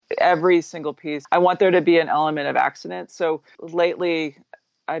every single piece. I want there to be an element of accident. So lately,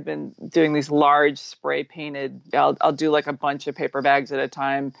 I've been doing these large spray painted. I'll do like a bunch of paper bags at a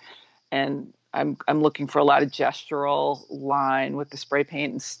time, and I'm looking for a lot of gestural line with the spray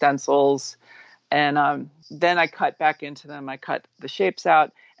paint and stencils. And then I cut back into them. I cut the shapes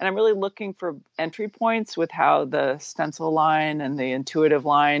out, and I'm really looking for entry points with how the stencil line and the intuitive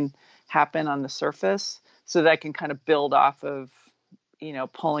line happen on the surface, so that I can kind of build off of,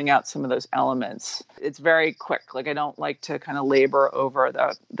 pulling out some of those elements. It's very quick. Like, I don't like to kind of labor over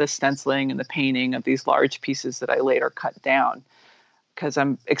the stenciling and the painting of these large pieces that I later cut down, because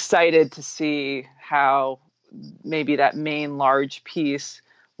I'm excited to see how maybe that main large piece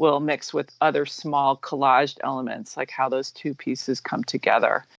will mix with other small collaged elements, like how those two pieces come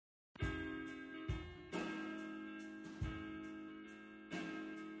together.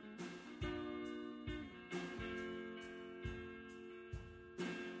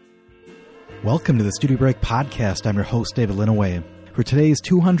 Welcome to the Studio Break Podcast. I'm your host, David Linaway. For today's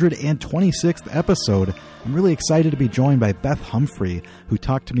 226th episode, I'm really excited to be joined by Beth Humphrey, who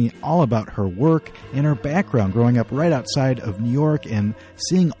talked to me all about her work and her background growing up right outside of New York and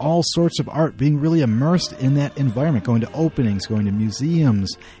seeing all sorts of art, being really immersed in that environment, going to openings, going to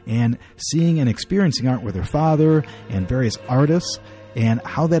museums, and seeing and experiencing art with her father and various artists, and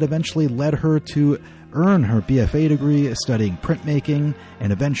how that eventually led her to earn her BFA degree studying printmaking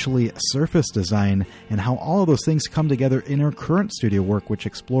and eventually surface design, and how all of those things come together in her current studio work, which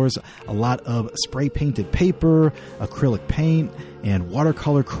explores a lot of spray painted paper, acrylic paint, and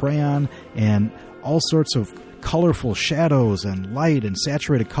watercolor crayon, and all sorts of colorful shadows and light and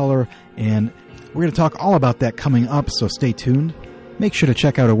saturated color. And we're going to talk all about that coming up, so stay tuned. Make sure to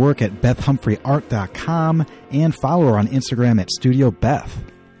check out her work at BethHumphreyArt.com and follow her on Instagram at StudioBeth.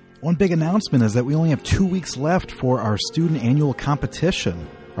 One big announcement is that we only have 2 weeks left for our student annual competition.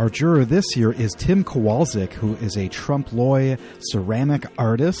 Our juror this year is Tim Kowalczyk, who is a Trompe l'oeil ceramic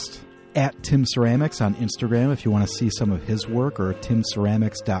artist. At Tim Ceramics on Instagram if you want to see some of his work, or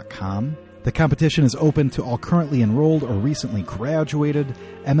timceramics.com. The competition is open to all currently enrolled or recently graduated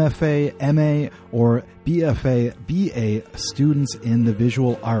MFA, MA, or BFA, BA students in the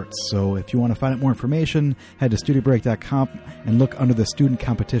visual arts. So if you want to find out more information, head to studiobreak.com and look under the student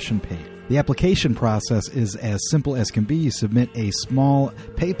competition page. The application process is as simple as can be. You submit a small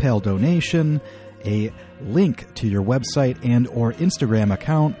PayPal donation, a link to your website and or Instagram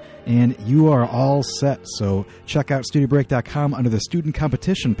account, and you are all set. So check out studiobreak.com under the student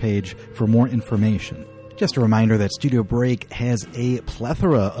competition page for more information. Just a reminder that Studio Break has a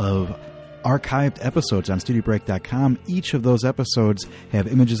plethora of archived episodes on studiobreak.com. Each of those episodes have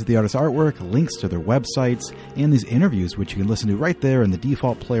images of the artist's artwork, links to their websites, and these interviews, which you can listen to right there in the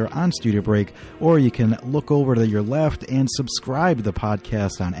default player on Studio Break, or you can look over to your left and subscribe to the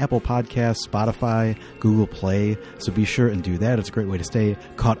podcast on Apple Podcasts, Spotify, Google Play. So be sure and do that. It's a great way to stay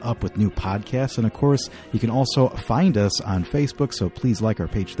caught up with new podcasts. And of course, you can also find us on Facebook, so please like our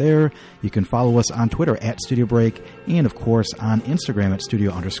page there. You can follow us on Twitter at Studio Break, and of course on Instagram at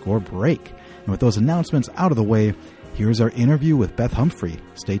Studio_Break. And with those announcements out of the way, here's our interview with Beth Humphrey.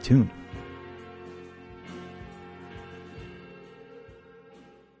 Stay tuned.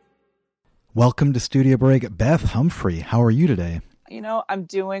 Welcome to Studio Break, Beth Humphrey. How are you today? I'm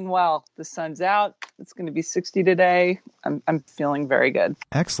doing well. The sun's out. It's going to be 60 today. I'm feeling very good.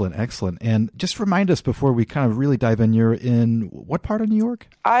 Excellent, excellent. And just remind us before we kind of really dive in, you're in what part of New York?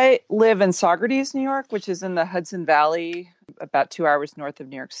 I live in Saugerties, New York, which is in the Hudson Valley, about 2 hours north of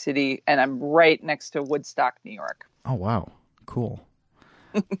New York City. And I'm right next to Woodstock, New York. Oh, wow. Cool.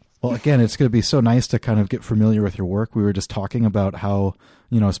 Well, again, it's going to be so nice to kind of get familiar with your work. We were just talking about how,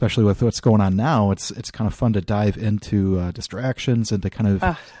 especially with what's going on now, it's kind of fun to dive into distractions and to kind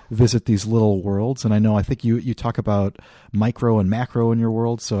of visit these little worlds. And I think you talk about micro and macro in your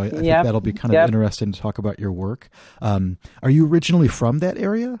world, so I think that'll be kind of interesting to talk about your work. Are you originally from that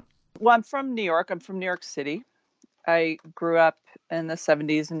area? Well, I'm from New York. I'm from New York City. I grew up in the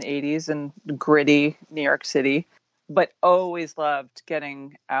 70s and 80s in gritty New York City, but always loved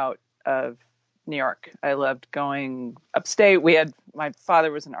getting out of New York. I loved going upstate. My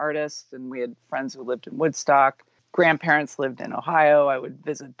father was an artist, and we had friends who lived in Woodstock. Grandparents lived in Ohio. I would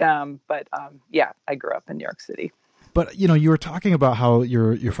visit them. But I grew up in New York City. But, you were talking about how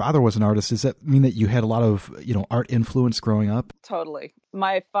your father was an artist. Does that mean that you had a lot of, art influence growing up? Totally.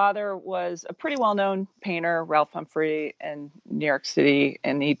 My father was a pretty well-known painter, Ralph Humphrey, in New York City,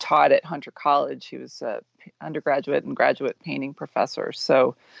 and he taught at Hunter College. He was a undergraduate and graduate painting professor.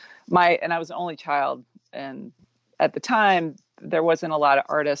 So I was the only child, and at the time, there wasn't a lot of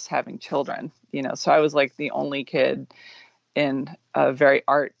artists having children, so I was like the only kid. in a very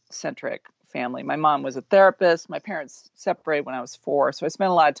art-centric family. My mom was a therapist. My parents separated when I was 4, so I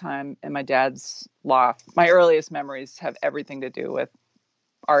spent a lot of time in my dad's loft. My earliest memories have everything to do with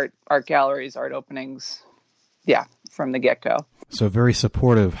art galleries, art openings. Yeah, from the get-go. So a very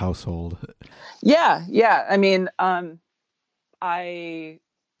supportive household. Yeah. I mean, I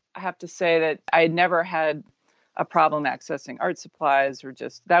have to say that I never had a problem accessing art supplies, or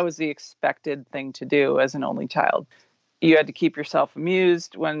just that was the expected thing to do as an only child. You had to keep yourself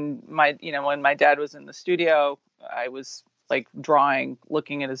amused. When my dad was in the studio, I was like drawing,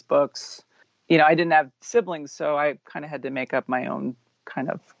 looking at his books. I didn't have siblings, so I kind of had to make up my own kind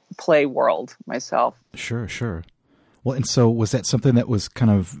of play world myself. Sure. Well, and so was that something that was kind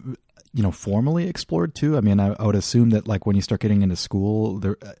of, formally explored too? I mean, I would assume that like when you start getting into school,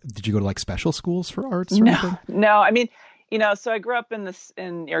 did you go to like special schools for arts or anything? No. I mean, so I grew up in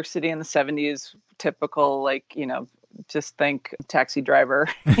New York City in the 70s, typical, like, just think taxi driver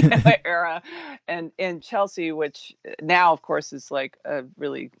era, and in Chelsea, which now of course is like a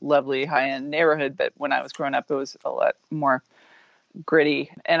really lovely high-end neighborhood. But when I was growing up, it was a lot more gritty.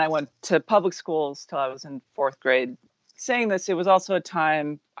 And I went to public schools till I was in 4th grade. Saying this, it was also a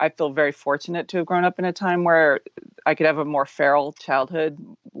time, I feel very fortunate to have grown up in a time where I could have a more feral childhood,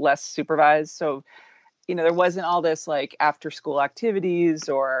 less supervised. So, there wasn't all this like after school activities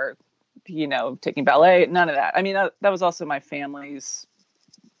or, taking ballet, none of that. I mean, that was also my family's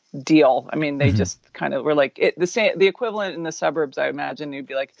deal. I mean, they just kind of were like the equivalent in the suburbs. I imagine you'd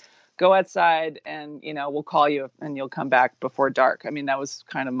be like, go outside and, we'll call you and you'll come back before dark. I mean, that was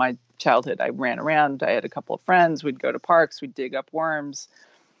kind of my childhood. I ran around. I had a couple of friends. We'd go to parks. We'd dig up worms.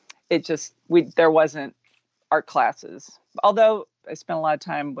 There wasn't art classes. Although I spent a lot of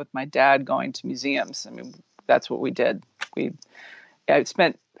time with my dad going to museums. I mean, that's what we did. I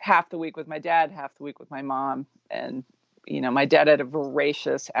spent half the week with my dad, half the week with my mom. And, my dad had a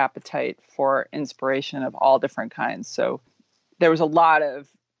voracious appetite for inspiration of all different kinds. So there was a lot of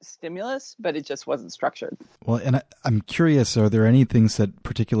stimulus, but it just wasn't structured. Well, and I'm curious, are there any things that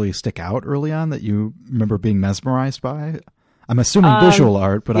particularly stick out early on that you remember being mesmerized by? I'm assuming visual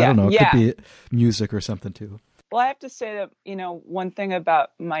art, but I don't know. It could be music or something too. Well, I have to say that, one thing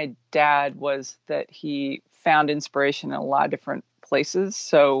about my dad was that he found inspiration in a lot of different places.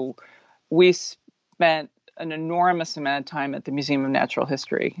 So we spent an enormous amount of time at the Museum of Natural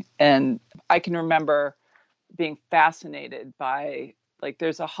History. And I can remember being fascinated by, like,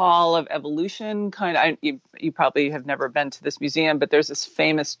 there's a Hall of Evolution kind of, you probably have never been to this museum, but there's this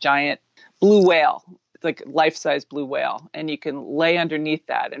famous giant blue whale. It's like life-size blue whale. And you can lay underneath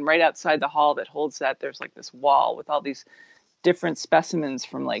that. And right outside the hall that holds that, there's like this wall with all these different specimens,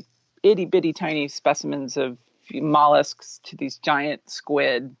 from like itty bitty tiny specimens of mollusks to these giant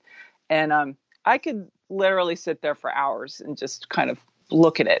squid. And I could literally sit there for hours and just kind of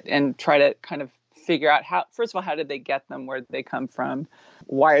look at it and try to kind of figure out first of all, how did they get them? Where did they come from?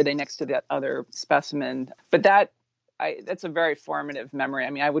 Why are they next to that other specimen? But that's a very formative memory. I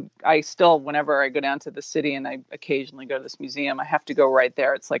mean, I still, whenever I go down to the city and I occasionally go to this museum, I have to go right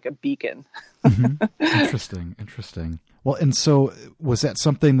there. It's like a beacon. Mm-hmm. Interesting. Well, and so was that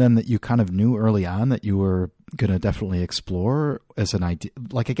something then that you kind of knew early on that you were going to definitely explore as an idea?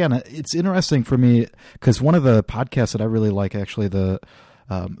 Like, again, it's interesting for me because one of the podcasts that I really like, actually, the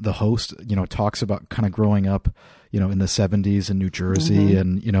host, talks about kind of growing up, in the 70s in New Jersey,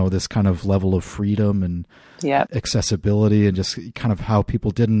 and, this kind of level of freedom and accessibility, and just kind of how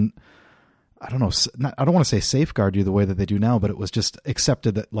people didn't, I don't want to say safeguard you the way that they do now, but it was just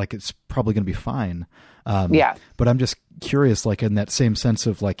accepted that like, it's probably going to be fine. But I'm just curious, like in that same sense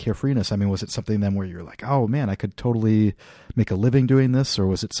of like carefreeness, I mean, was it something then where you're like, oh man, I could totally make a living doing this? Or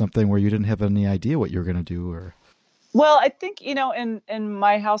was it something where you didn't have any idea what you were going to do? Or? Well, I think, in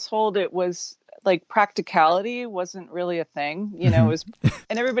my household, it was like practicality wasn't really a thing, it was,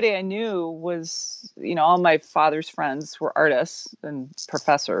 and everybody I knew was, all my father's friends were artists and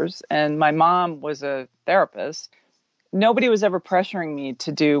professors, and my mom was a therapist. Nobody was ever pressuring me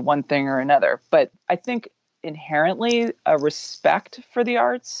to do one thing or another, but I think inherently a respect for the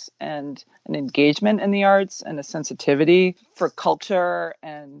arts and an engagement in the arts and a sensitivity for culture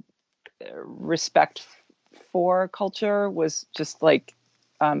and respect for culture was just like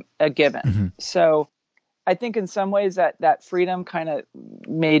a given. Mm-hmm. So I think in some ways that freedom kind of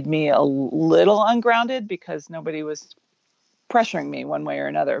made me a little ungrounded because nobody was pressuring me one way or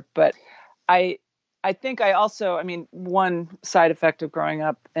another. But I think I also, I mean, one side effect of growing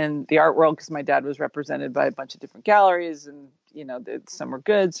up in the art world, because my dad was represented by a bunch of different galleries, and, some were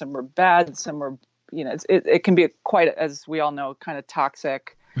good, some were bad, some were, it can be quite, as we all know, kind of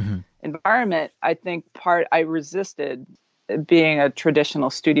toxic environment. I think I resisted being a traditional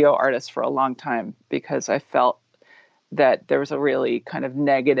studio artist for a long time because I felt that there was a really kind of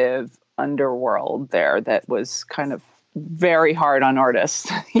negative underworld there that was kind of very hard on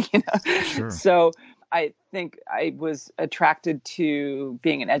artists, Sure. So I think I was attracted to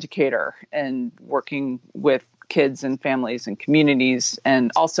being an educator and working with kids and families and communities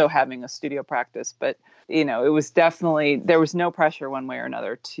and also having a studio practice. But, it was definitely, there was no pressure one way or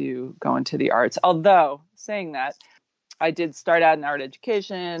another to go into the arts. Although saying that, I did start out in art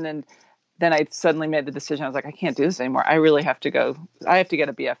education, and then I suddenly made the decision. I was like, I can't do this anymore. I really have to get a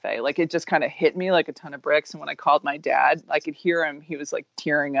BFA. Like, it just kind of hit me like a ton of bricks. And when I called my dad, I could hear him. He was like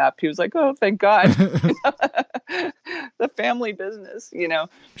tearing up. He was like, oh, thank God. The family business,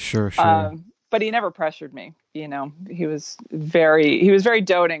 Sure. But he never pressured me. He was very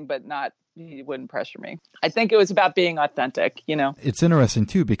doting, but he wouldn't pressure me. I think it was about being authentic, It's interesting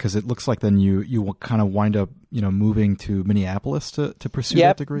too, because it looks like then you kind of wind up, moving to Minneapolis to pursue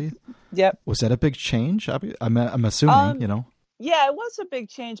that degree. Yep. Was that a big change? I'm assuming, Yeah, it was a big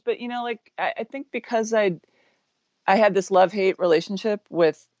change, but I think because I had this love-hate relationship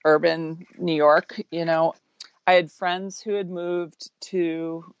with urban New York, I had friends who had moved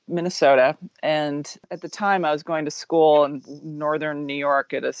to Minnesota, and at the time I was going to school in northern New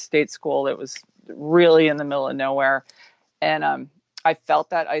York at a state school that was really in the middle of nowhere. And I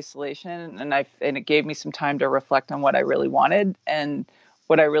felt that isolation, and it gave me some time to reflect on what I really wanted. And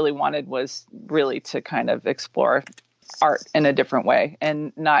what I really wanted was really to kind of explore art in a different way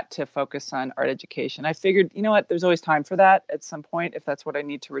and not to focus on art education. I figured, you know what, there's always time for that at some point if that's what I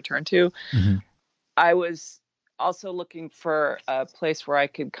need to return to. Mm-hmm. I was also looking for a place where I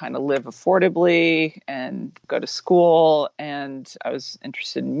could kind of live affordably and go to school. And I was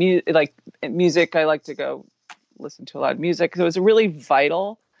interested in music. I like to go listen to a lot of music. So it was a really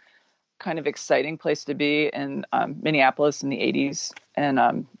vital, kind of exciting place to be in Minneapolis in the 80s.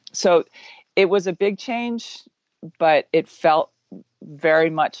 And so it was a big change, but it felt very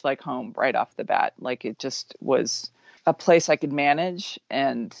much like home right off the bat. Like it just was a place I could manage.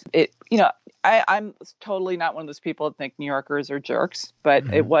 And it, I'm totally not one of those people that think New Yorkers are jerks,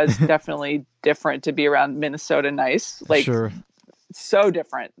 but it was definitely different to be around Minnesota nice. Like, sure. So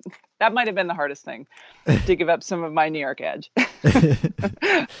different. That might have been the hardest thing, to give up some of my New York edge.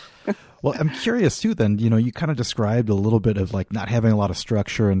 Well, I'm curious too, then, you kind of described a little bit of like not having a lot of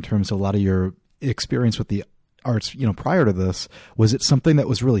structure in terms of a lot of your experience with the arts, prior to this. Was it something that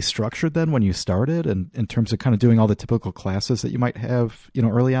was really structured then when you started, and in terms of kind of doing all the typical classes that you might have,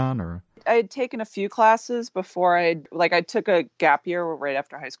 early on? Or I had taken a few classes before I took a gap year right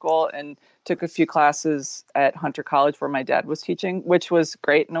after high school and took a few classes at Hunter College where my dad was teaching, which was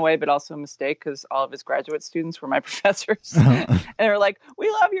great in a way, but also a mistake because all of his graduate students were my professors. And they were like, we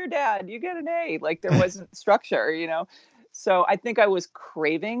love your dad. You get an A. Like there wasn't structure, So I think I was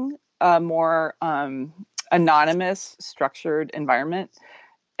craving a more anonymous, structured environment.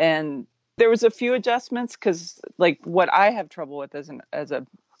 And there was a few adjustments because like what I have trouble with as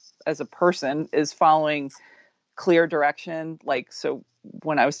a person is following clear direction. Like, so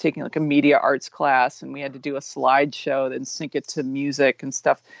when I was taking like a media arts class and we had to do a slideshow, then sync it to music and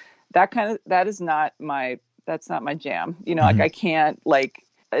stuff, that's not my jam. Like I can't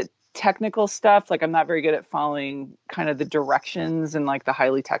technical stuff. Like I'm not very good at following kind of the directions in like the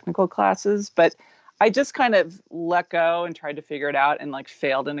highly technical classes, but I just kind of let go and tried to figure it out and like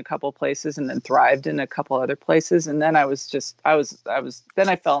failed in a couple places and then thrived in a couple other places. And then then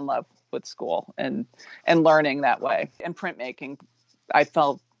I fell in love with school and learning that way. And printmaking, I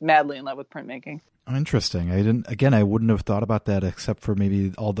fell madly in love with printmaking. Interesting. I wouldn't have thought about that except for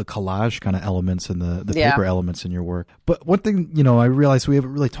maybe all the collage kind of elements and the paper elements in your work. But one thing, I realized we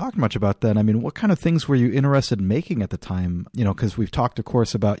haven't really talked much about that. I mean, what kind of things were you interested in making at the time? Because we've talked, of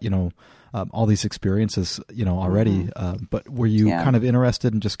course, about, all these experiences, already. But were you kind of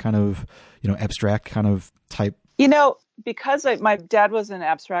interested in just kind of, abstract kind of type? Because my dad was an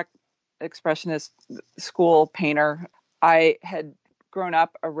abstract expressionist school painter, I had grown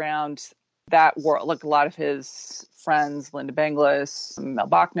up around that world. Like a lot of his friends, Linda Benglis, Mel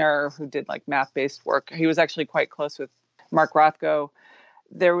Bachner, who did like math-based work. He was actually quite close with Mark Rothko.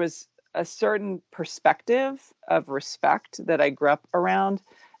 There was a certain perspective of respect that I grew up around.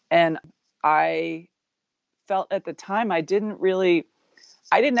 And I felt at the time I didn't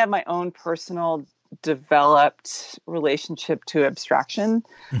have my own personal developed relationship to abstraction.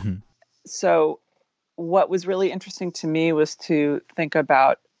 Mm-hmm. So what was really interesting to me was to think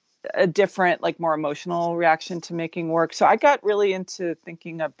about a different, like more emotional reaction to making work. So I got really into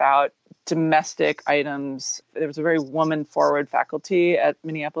thinking about domestic items. There was a very woman forward faculty at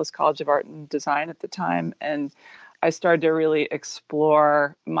Minneapolis College of Art and Design at the time. And I started to really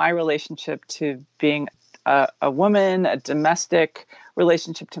explore my relationship to being a woman, a domestic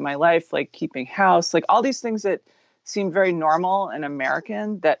relationship to my life, like keeping house, like all these things that seemed very normal and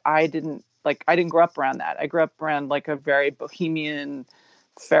American that I didn't grow up around that. I grew up around like a very bohemian,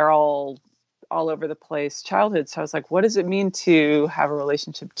 feral, all over the place childhood. So I was like, what does it mean to have a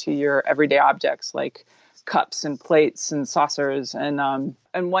relationship to your everyday objects like cups and plates and saucers? And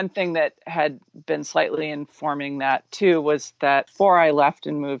one thing that had been slightly informing that too was that before I left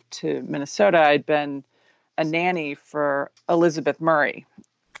and moved to Minnesota, I'd been a nanny for Elizabeth Murray,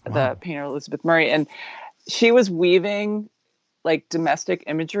 the painter Elizabeth Murray. And she was weaving like domestic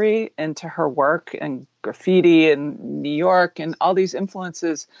imagery into her work and graffiti and New York and all these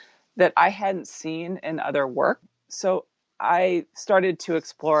influences that I hadn't seen in other work. So I started to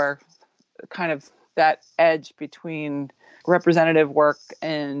explore kind of that edge between representative work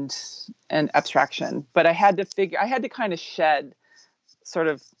and abstraction. But I had to kind of shed sort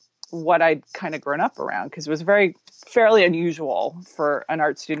of what I'd kind of grown up around, because it was fairly unusual for an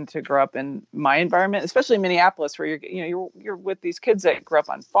art student to grow up in my environment, especially in Minneapolis, where you're with these kids that grew up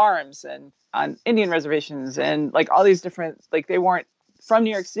on farms and on Indian reservations and like all these different, like they weren't from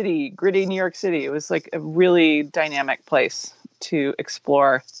New York City, gritty New York City. It was like a really dynamic place to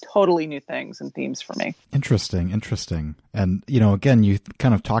explore totally new things and themes for me. Interesting. And, again, you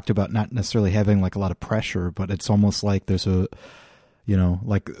kind of talked about not necessarily having like a lot of pressure, but it's almost like there's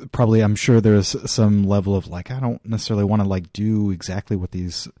like probably I'm sure there's some level of like, I don't necessarily want to like do exactly what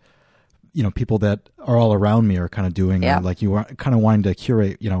these, people that are all around me are kind of doing. Yeah. Or like you are kind of wanting to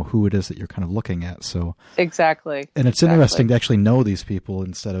curate, who it is that you're kind of looking at. So exactly. And it's interesting to actually know these people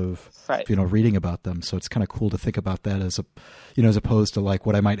instead of, right. Reading about them. So it's kind of cool to think about that as as opposed to like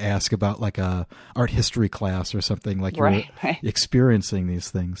what I might ask about like a art history class or something, like you're experiencing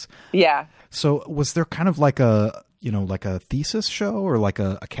these things. Yeah. So was there kind of like a thesis show or like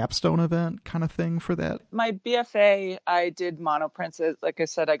a capstone event kind of thing for that? My BFA, I did monoprints. Like I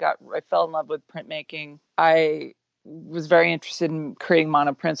said, I fell in love with printmaking. I was very interested in creating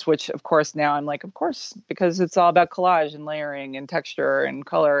monoprints, which of course now I'm like, of course, because it's all about collage and layering and texture and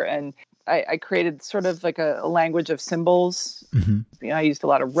color. And I created sort of like a language of symbols. Mm-hmm. I used a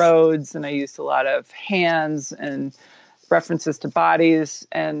lot of roads and I used a lot of hands and references to bodies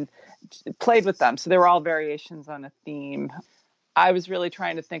and played with them. So they were all variations on a theme. I was really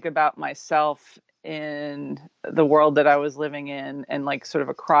trying to think about myself in the world that I was living in and like sort of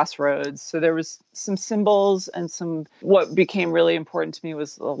a crossroads. So there was some symbols and what became really important to me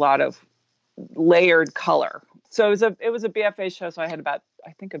was a lot of layered color. So it was a BFA show. So I had about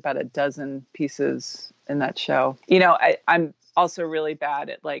a dozen pieces in that show. I'm also really bad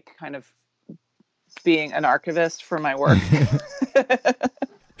at like kind of being an archivist for my work.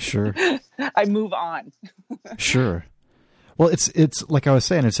 Sure. I move on. Sure. Well, it's like I was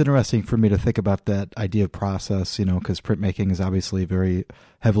saying, it's interesting for me to think about that idea of process, because printmaking is obviously very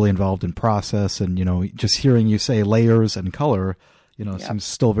heavily involved in process. And, just hearing you say layers and color, seems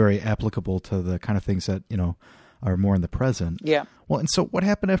still very applicable to the kind of things that, are more in the present. Yeah. Well, and so what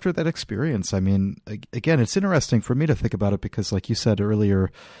happened after that experience? I mean, again, it's interesting for me to think about it because like you said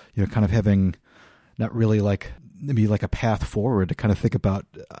earlier, kind of having not really like maybe like a path forward to kind of think about,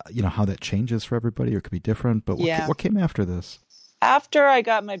 how that changes for everybody or it could be different. But what came after this? After I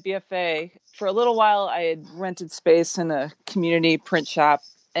got my BFA, for a little while, I had rented space in a community print shop.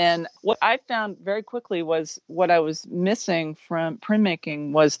 And what I found very quickly was what I was missing from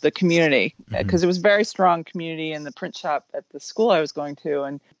printmaking was the community, because it was a very strong community in the print shop at the school I was going to.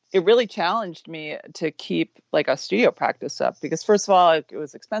 And it really challenged me to keep like a studio practice up because first of all, it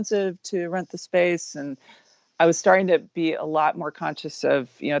was expensive to rent the space. And I was starting to be a lot more conscious of,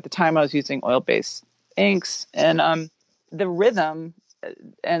 at the time I was using oil-based inks and the rhythm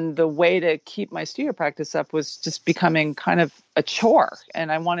and the way to keep my studio practice up was just becoming kind of a chore.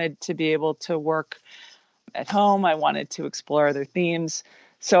 And I wanted to be able to work at home. I wanted to explore other themes.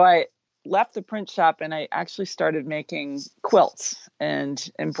 So I left the print shop and I actually started making quilts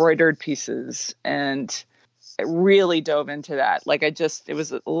and embroidered pieces and I really dove into that. Like it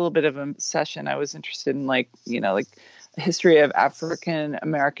was a little bit of an obsession. I was interested in like the history of African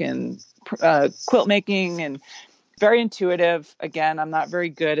American quilt making and very intuitive. Again, I'm not very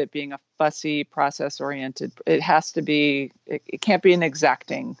good at being a fussy, process oriented. It can't be an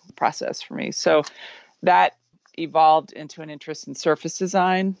exacting process for me. So that evolved into an interest in surface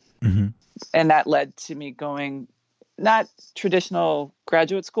design. Mm-hmm. And that led to me going, not traditional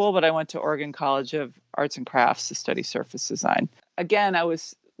graduate school, but I went to Oregon College of Arts and Crafts to study surface design. Again, I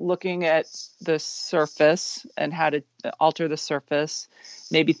was looking at the surface and how to alter the surface,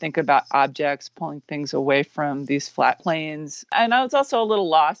 maybe think about objects, pulling things away from these flat planes. And I was also a little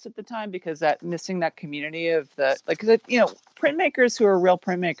lost at the time because that missing that community of the, like, 'cause printmakers who are real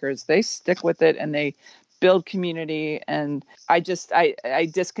printmakers, they stick with it and they build community. And I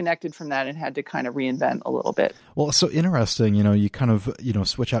disconnected from that and had to kind of reinvent a little bit. Well, it's so interesting, you kind of,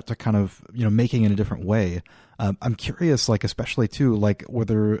 switch out to kind of, making in a different way. I'm curious, like, especially too, like, were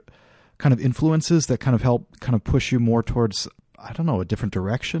there kind of influences that kind of help kind of push you more towards, I don't know, a different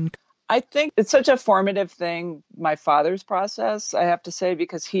direction? I think it's such a formative thing, my father's process, I have to say,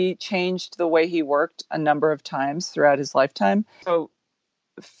 because he changed the way he worked a number of times throughout his lifetime. So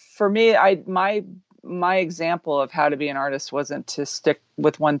for me, my example of how to be an artist wasn't to stick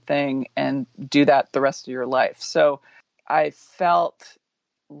with one thing and do that the rest of your life. So I felt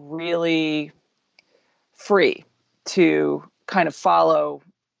really free to kind of follow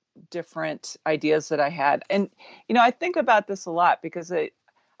different ideas that I had. And, I think about this a lot because I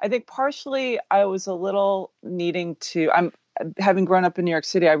think partially I was a little needing to, having grown up in New York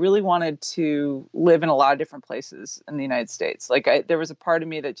City, I really wanted to live in a lot of different places in the United States. Like there was a part of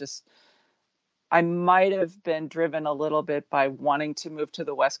me that just, I might have been driven a little bit by wanting to move to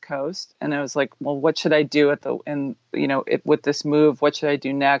the West Coast. And I was like, well, what should I do with this move? What should I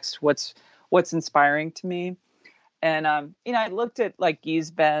do next? What's inspiring to me? And, I looked at like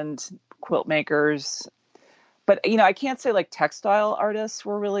Gee's Bend, quilt makers, but, I can't say like textile artists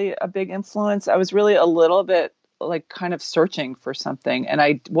were really a big influence. I was really a little bit like kind of searching for something and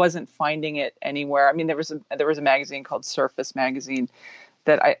I wasn't finding it anywhere. I mean, there was a magazine called Surface Magazine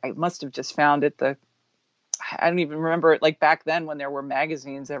that I must have just found at I don't even remember it, like back then when there were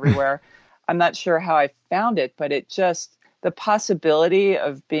magazines everywhere. I'm not sure how I found it, but the possibility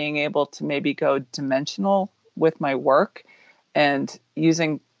of being able to maybe go dimensional with my work and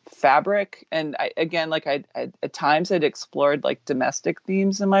using fabric. And at times I'd explored like domestic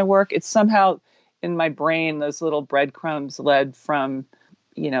themes in my work. It's somehow in my brain, those little breadcrumbs led from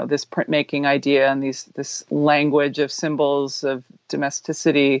this printmaking idea and this language of symbols of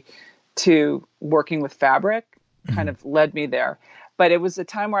domesticity to working with fabric kind of led me there. But it was a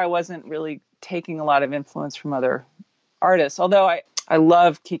time where I wasn't really taking a lot of influence from other artists. Although I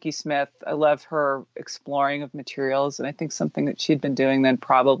love Kiki Smith. I love her exploring of materials. And I think something that she'd been doing then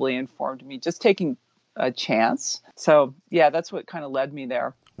probably informed me, just taking a chance. So yeah, that's what kind of led me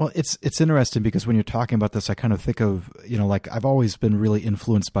there. Well, it's interesting because when you're talking about this, I kind of think of, like I've always been really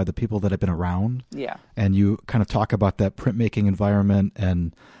influenced by the people that have been around. Yeah. And you kind of talk about that printmaking environment.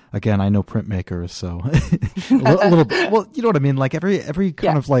 And again, I know printmakers, so a little bit. Well, you know what I mean? Like every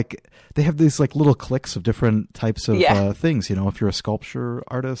kind of like, they have these like little cliques of different types of things, if you're a sculpture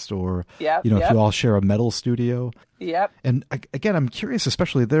artist or, if you all share a metal studio. Yep. And again, I'm curious,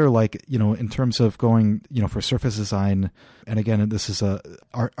 especially there, like, in terms of going, for surface design. And again, this is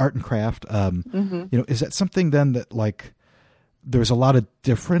art and craft. Is that something then that like, there's a lot of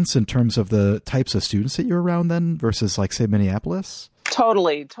difference in terms of the types of students that you're around then versus like, say, Minneapolis?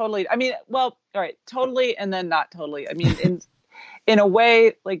 Totally. I mean, well, all right, totally. And then not totally. I mean, in a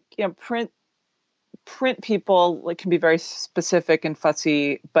way, like, print people like can be very specific and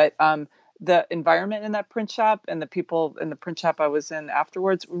fussy, but, the environment in that print shop and the people in the print shop I was in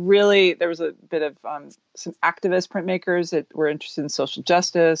afterwards, really, there was a bit of some activist printmakers that were interested in social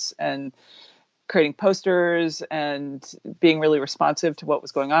justice and creating posters and being really responsive to what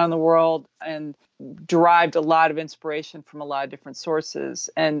was going on in the world and derived a lot of inspiration from a lot of different sources.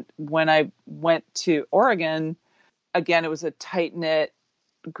 And when I went to Oregon, again, it was a tight-knit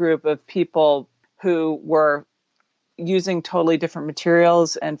group of people who were using totally different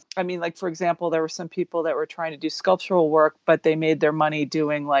materials. And I mean, like, for example, there were some people that were trying to do sculptural work, but they made their money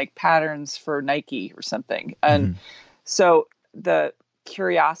doing like patterns for Nike or something. And so the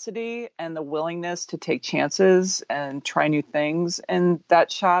curiosity and the willingness to take chances and try new things in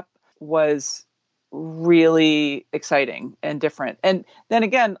that shop was really exciting and different. And then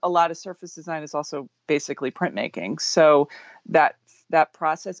again, a lot of surface design is also basically printmaking. So that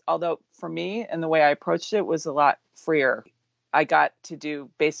process, although for me and the way I approached it was a lot freer. I got to do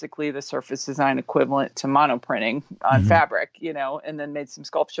basically the surface design equivalent to monoprinting on fabric, and then made some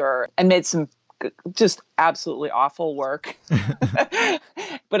sculpture and made some just absolutely awful work,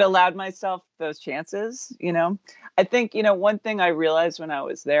 but allowed myself those chances. I think, one thing I realized when I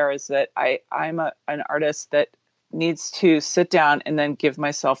was there is that I'm an artist that needs to sit down and then give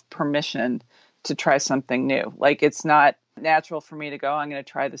myself permission to try something new. Like, it's not natural for me to go, I'm going to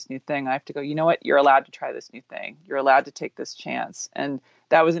try this new thing. I have to go, you know what? You're allowed to try this new thing. You're allowed to take this chance. And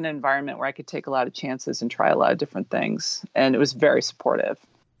that was an environment where I could take a lot of chances and try a lot of different things. And it was very supportive.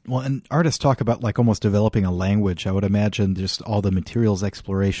 Well, and artists talk about like almost developing a language. I would imagine just all the materials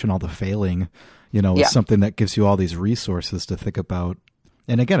exploration, all the failing, Yeah, is something that gives you all these resources to think about.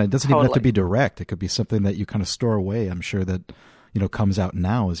 And again, it doesn't even have to totally. be direct. It could be something that you kind of store away. I'm sure that, comes out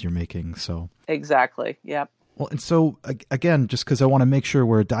now as you're making. So, Exactly. Yep. well, and so again, just because I want to make sure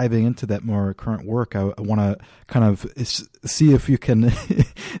we're diving into that more current work, I want to kind of see if you can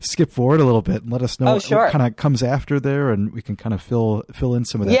skip forward a little bit and let us know Oh, what sure. kind of comes after there, and we can kind of fill in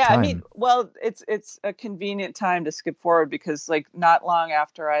some of that Yeah, I time. mean, well, it's a convenient time to skip forward because like not long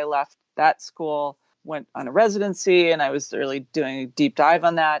after I left that school, went on a residency and I was really doing a deep dive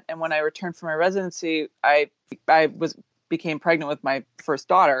on that. And when I returned from my residency, I was became pregnant with my first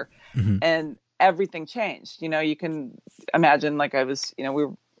daughter, Hmm. and everything changed. You can imagine like I was, we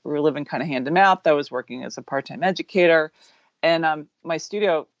were living kind of hand to mouth. I was working as a part-time educator, and my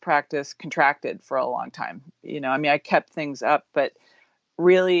studio practice contracted for a long time. I mean, I kept things up, but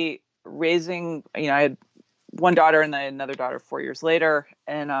really raising, I had one daughter and then another daughter 4 years later.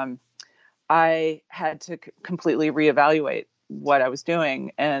 And I had to completely reevaluate what I was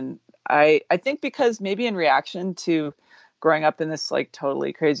doing. And I think because maybe in reaction to growing up in this like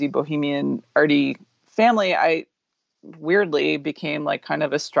totally crazy bohemian arty family, I weirdly became like kind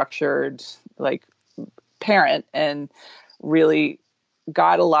of a structured like parent and really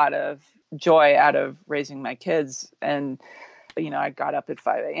got a lot of joy out of raising my kids. And I got up at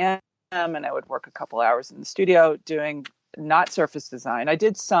 5 a.m. and I would work a couple hours in the studio doing not surface design. I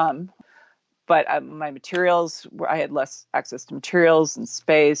did some, but my materials, I had less access to materials and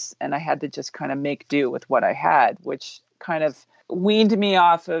space, and I had to just kind of make do with what I had, which kind of weaned me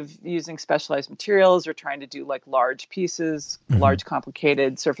off of using specialized materials or trying to do like large pieces, Hmm. large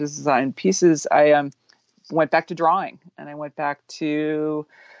complicated surface design pieces. I went back to drawing, and I went back to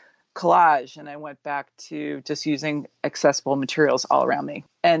collage, and I went back to just using accessible materials all around me.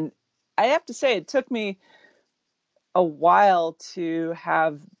 And I have to say, it took me a while to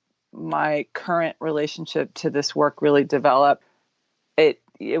have my current relationship to this work really develop.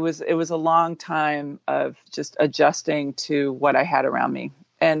 It was a long time of just adjusting to what I had around me,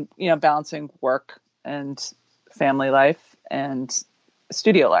 and balancing work and family life and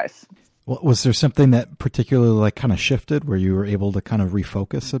studio life. Well, was there something that particularly like kind of shifted where you were able to kind of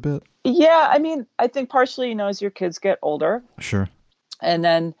refocus a bit? Yeah, I mean, I think partially, as your kids get older, Sure. and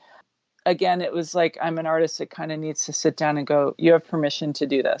then again, it was like I'm an artist that kind of needs to sit down and go, you have permission to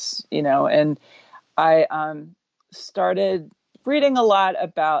do this, and I started reading a lot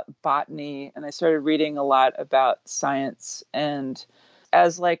about botany, and I started reading a lot about science. And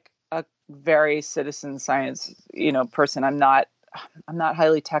as like a very citizen science, person, I'm not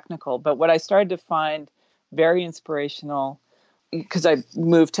highly technical, but what I started to find very inspirational, because I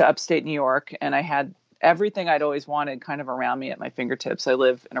moved to upstate New York and I had everything I'd always wanted kind of around me at my fingertips. I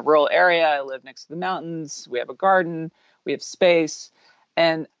live in a rural area. I live next to the mountains. We have a garden. We have space.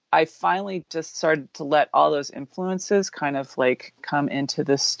 And I finally just started to let all those influences kind of like come into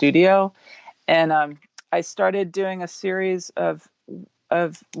the studio. And I started doing a series of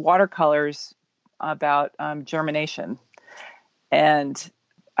watercolors about germination. And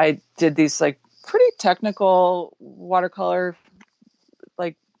I did these like pretty technical watercolor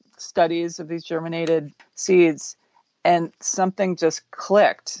like studies of these germinated seeds, and something just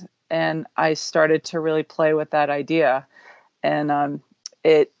clicked, and I started to really play with that idea. And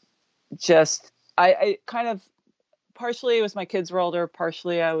it just I kind of, partially it was my kids were older,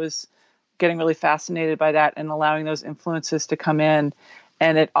 partially I was getting really fascinated by that and allowing those influences to come in,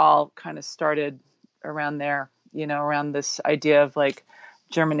 and it all kind of started around there, around this idea of like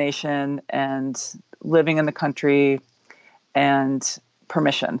germination and living in the country and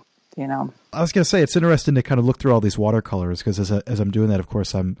permission, I was going to say it's interesting to kind of look through all these watercolors because as I'm doing that, of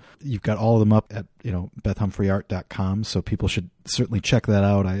course, you've got all of them up at BethHumphreyArt.com, so people should certainly check that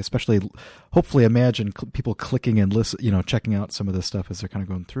out. I especially hopefully imagine people clicking and listen, checking out some of this stuff as they're kind of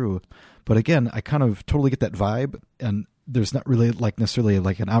going through. But again, I kind of totally get that vibe, and there's not really like necessarily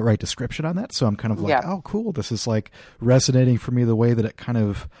like an outright description on that, so I'm kind of like, Yeah. oh, cool, this is like resonating for me the way that it kind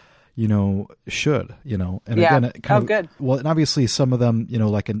of should, and Yeah. again, it kind Oh, of, good. well, and obviously some of them,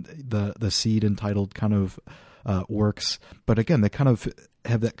 like in the seed entitled kind of works, but again, they kind of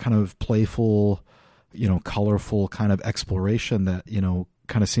have that kind of playful, colorful kind of exploration that,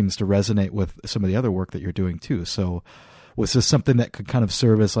 kind of seems to resonate with some of the other work that you're doing too. So was this something that could kind of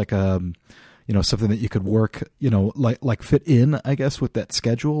serve as like something that you could work, like fit in, I guess, with that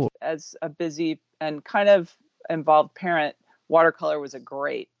schedule? As a busy and kind of involved parent, watercolor was a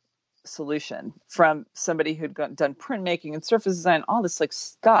great solution from somebody who'd done printmaking and surface design, all this like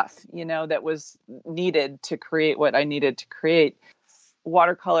stuff, that was needed to create what I needed to create.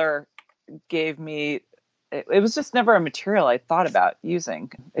 watercolor gave me, it was just never a material I thought about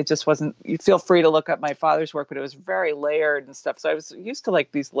using. It just wasn't, you feel free to look up my father's work, but it was very layered and stuff. So I was used to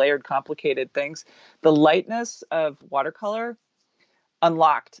like these layered, complicated things. The lightness of watercolor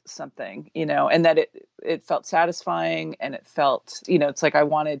unlocked something, and that it felt satisfying, and it felt, it's like I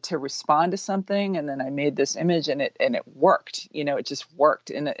wanted to respond to something, and then I made this image, and it worked. It just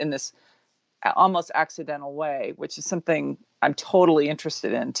worked in this almost accidental way, which is something I'm totally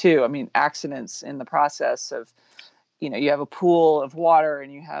interested in too. I mean, accidents in the process of, you have a pool of water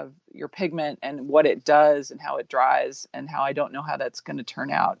and you have your pigment, and what it does and how it dries and how I don't know how that's going to turn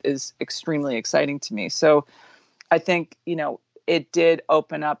out is extremely exciting to me. So I think, it did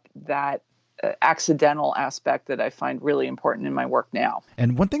open up that accidental aspect that I find really important in my work now.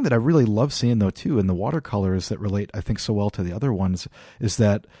 And one thing that I really love seeing, though, too, in the watercolors that relate, I think, so well to the other ones is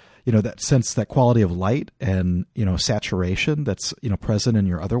that, that sense, that quality of light and, saturation that's, present in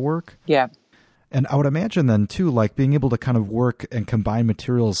your other work. Yeah. And I would imagine then, too, like being able to kind of work and combine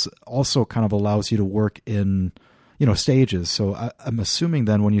materials also kind of allows you to work in, stages. So I'm assuming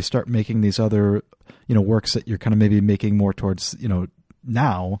then when you start making these other works that you're kind of maybe making more towards,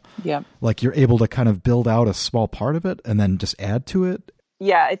 now, yeah, like you're able to kind of build out a small part of it and then just add to it.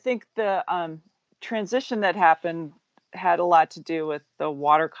 Yeah, I think the transition that happened had a lot to do with the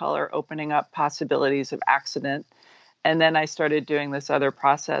watercolor opening up possibilities of accident. And then I started doing this other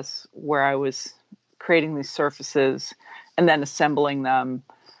process where I was creating these surfaces and then assembling them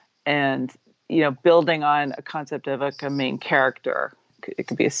and, building on a concept of like a main character. It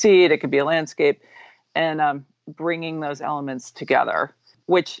could be a seed, it could be a landscape, and bringing those elements together,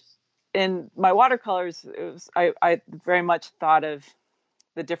 which in my watercolors, I very much thought of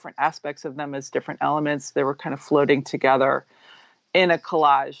the different aspects of them as different elements. They were kind of floating together in a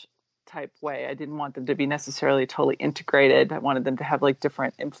collage type way. I didn't want them to be necessarily totally integrated. I wanted them to have like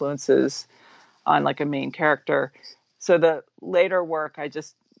different influences on like a main character. So the later work,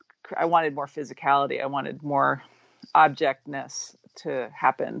 I wanted more physicality. I wanted more objectness to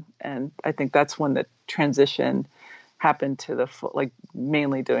happen. And I think that's when the transition happened to the like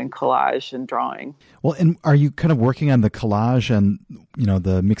mainly doing collage and drawing. Well, and are you kind of working on the collage and,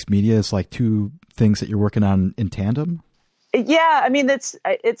 the mixed media is like two things that you're working on in tandem? Yeah. I mean,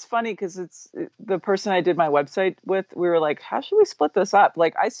 it's funny because it's the person I did my website with, we were like, how should we split this up?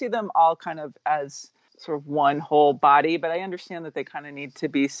 Like I see them all kind of as sort of one whole body, but I understand that they kind of need to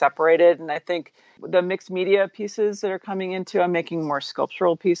be separated. And I think the mixed media pieces that are coming into, I'm making more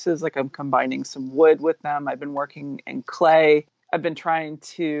sculptural pieces, like I'm combining some wood with them. I've been working in clay. I've been trying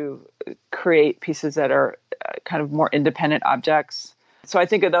to create pieces that are kind of more independent objects. So I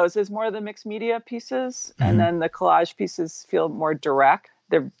think of those as more of the mixed media pieces. Mm-hmm. And then the collage pieces feel more direct.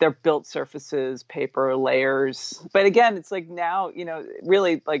 They're built surfaces, paper layers. But again, it's like now,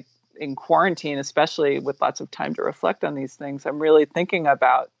 really like in quarantine, especially with lots of time to reflect on these things, I'm really thinking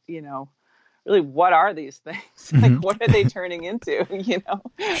about, really what are these things? Mm-hmm. Like, what are they turning into,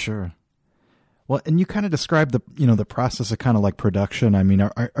 Sure. Well, and you kind of described the process of kind of like production. I mean,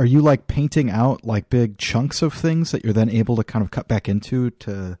 are you like painting out like big chunks of things that you're then able to kind of cut back into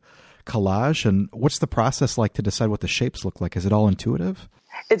to collage? And what's the process like to decide what the shapes look like? Is it all intuitive?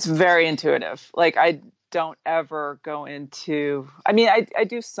 It's very intuitive. Like I don't ever go into, I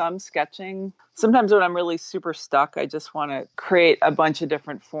do some sketching. Sometimes when I'm really super stuck, I just want to create a bunch of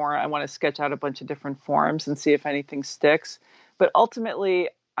different I want to sketch out a bunch of different forms and see if anything sticks. But ultimately,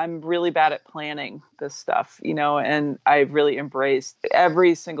 I'm really bad at planning this stuff, and I've really embraced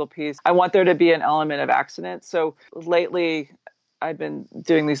every single piece. I want there to be an element of accident. So lately, I've been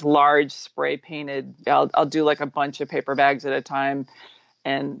doing these large spray painted, I'll do like a bunch of paper bags at a time.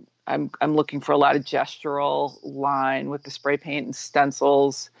 And I'm looking for a lot of gestural line with the spray paint and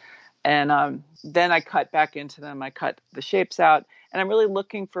stencils. And then I cut back into them. I cut the shapes out. And I'm really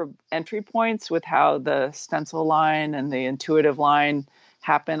looking for entry points with how the stencil line and the intuitive line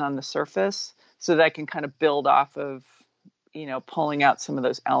happen on the surface so that I can kind of build off of, pulling out some of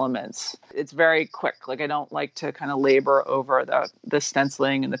those elements. It's very quick. Like I don't like to kind of labor over the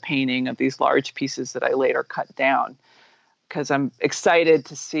stenciling and the painting of these large pieces that I later cut down, because I'm excited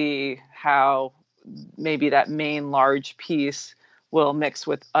to see how maybe that main large piece will mix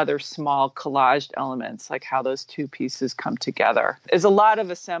with other small collaged elements, like how those two pieces come together. There's a lot of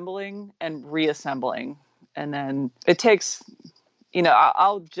assembling and reassembling. And then it takes,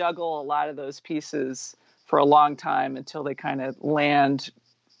 I'll juggle a lot of those pieces for a long time until they kind of land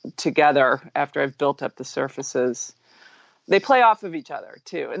together after I've built up the surfaces. They play off of each other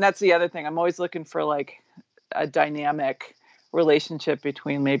too. And that's the other thing. I'm always looking for like a dynamic relationship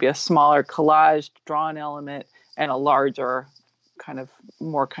between maybe a smaller collaged drawn element and a larger kind of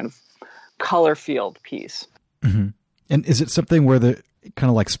more kind of color field piece. Mm-hmm. And is it something where the kind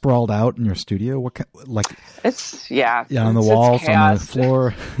of like sprawled out in your studio? It's on the walls, on the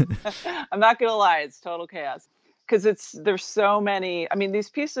floor? I'm not gonna lie, it's total chaos because there's so many. I mean, these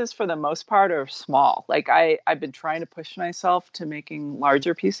pieces for the most part are small. Like I've been trying to push myself to making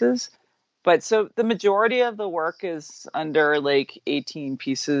larger pieces, but so the majority of the work is under like 18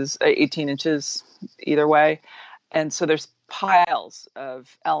 pieces, 18 inches either way, and so there's piles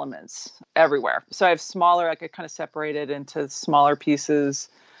of elements everywhere. So I have smaller, like I kind of separated into smaller pieces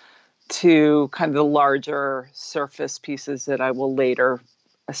to kind of the larger surface pieces that I will later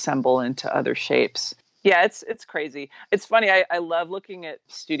assemble into other shapes. Yeah, it's crazy. It's funny. I love looking at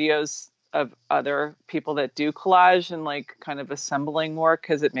studios of other people that do collage and like kind of assembling work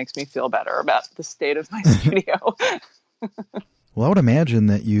because it makes me feel better about the state of my studio. Well, I would imagine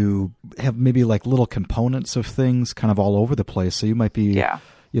that you have maybe like little components of things kind of all over the place. So you might be,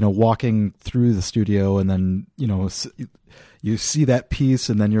 walking through the studio and then, you see that piece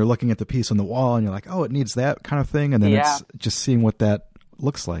and then you're looking at the piece on the wall and you're like, oh, it needs that kind of thing. And then it's just seeing what that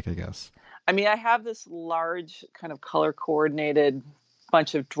looks like, I guess. I mean, I have this large kind of color coordinated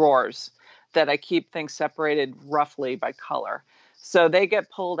bunch of drawers that I keep things separated roughly by color. So they get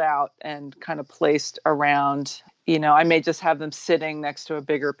pulled out and kind of placed around. I may just have them sitting next to a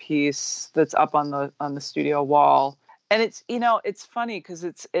bigger piece that's up on the studio wall. And it's funny because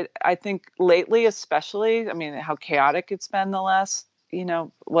I think lately, especially, I mean, how chaotic it's been the last,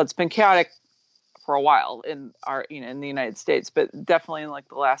 it's been chaotic for a while in in the United States, but definitely in like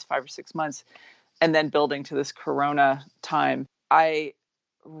the last 5 or 6 months. And then building to this Corona time, I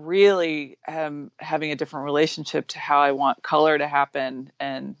really am having a different relationship to how I want color to happen.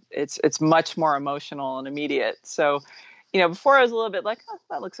 And it's much more emotional and immediate. So, before I was a little bit like, oh,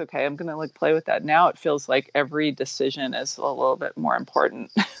 that looks okay, I'm going to like play with that. Now it feels like every decision is a little bit more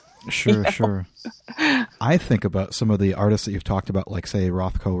important. Sure, sure. I think about some of the artists that you've talked about, like say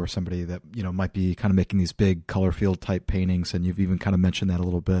Rothko or somebody that, might be kind of making these big color field type paintings. And you've even kind of mentioned that a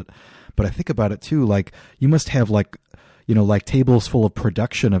little bit, but I think about it too. Like you must have like tables full of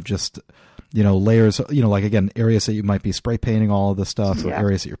production of just, layers, like again, areas that you might be spray painting all of the stuff or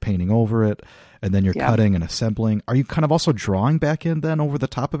areas that you're painting over it. And then you're cutting and assembling. Are you kind of also drawing back in then over the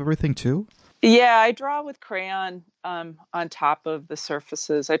top of everything too? Yeah, I draw with crayon on top of the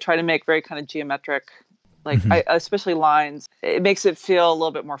surfaces. I try to make very kind of geometric, like especially lines. It makes it feel a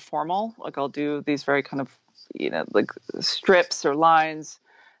little bit more formal. Like I'll do these very kind of, like strips or lines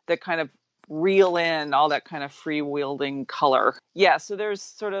that kind of reel in all that kind of free-wielding color. Yeah, so there's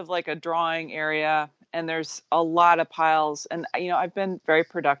sort of like a drawing area and there's a lot of piles. And, I've been very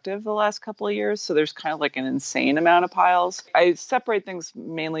productive the last couple of years. So there's kind of like an insane amount of piles. I separate things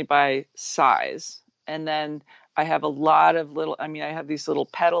mainly by size. And then I have a lot of I have these little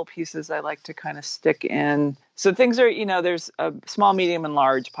petal pieces I like to kind of stick in. So things are, there's a small, medium, and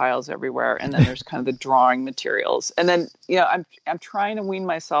large piles everywhere. And then there's kind of the drawing materials. And then, I'm trying to wean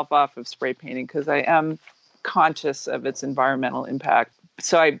myself off of spray painting because I am conscious of its environmental impact.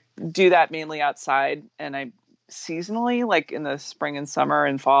 So I do that mainly outside, and I seasonally, like in the spring and summer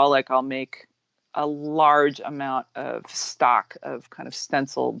and fall, like I'll make a large amount of stock of kind of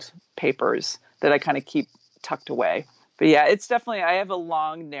stenciled papers that I kind of keep tucked away. But yeah, it's definitely, I have a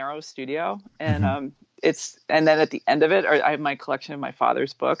long, narrow studio, and and then at the end of it, I have my collection of my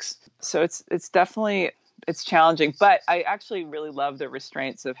father's books. So it's definitely, it's challenging, but I actually really love the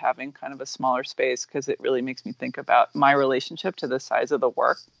restraints of having kind of a smaller space because it really makes me think about my relationship to the size of the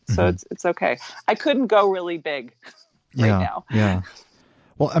work. So it's okay. I couldn't go really big right now. Yeah.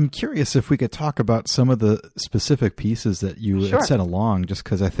 Well, I'm curious if we could talk about some of the specific pieces that you had sent along, just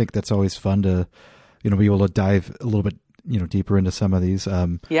because I think that's always fun to, be able to dive a little bit, deeper into some of these.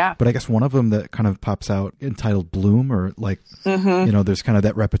 But I guess one of them that kind of pops out entitled Bloom, or like, there's kind of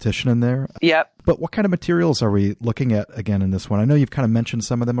that repetition in there. Yep. But what kind of materials are we looking at again in this one? I know you've kind of mentioned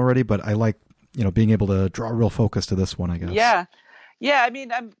some of them already, but I like, being able to draw real focus to this one, I guess. Yeah. Yeah. I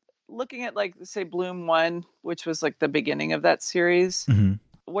mean, I'm looking at like, say, Bloom 1, which was like the beginning of that series.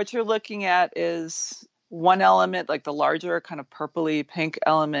 What you're looking at is one element, like the larger kind of purpley pink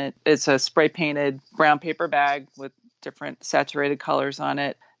element. It's a spray painted brown paper bag with different saturated colors on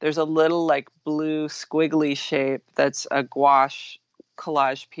it. There's a little like blue squiggly shape that's a gouache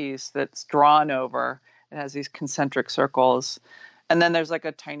collage piece that's drawn over. It has these concentric circles. And then there's like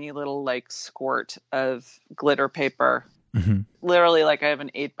a tiny little like squirt of glitter paper. Literally, like I have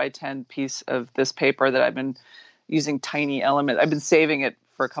an 8x10 piece of this paper that I've been using tiny elements. I've been saving it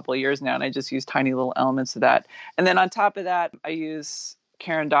for a couple of years now, and I just use tiny little elements of that. And then on top of that, I use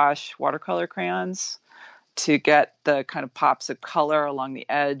Caran d'Ache watercolor crayons to get the kind of pops of color along the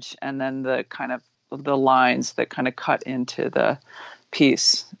edge, and then the kind of the lines that kind of cut into the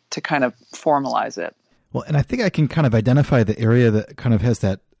piece to kind of formalize it. Well, and I think I can kind of identify the area that kind of has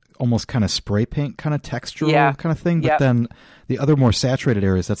that almost kind of spray paint kind of textural kind of thing. But then the other more saturated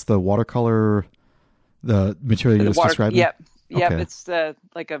areas, that's the watercolor, the material you just described. Yep. Okay. It's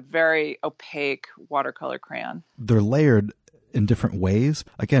like a very opaque watercolor crayon. They're layered in different ways.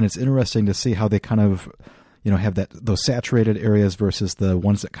 Again, it's interesting to see how they kind of, have those saturated areas versus the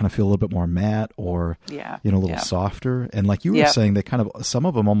ones that kind of feel a little bit more matte or, a little softer. And like you were saying, they kind of, some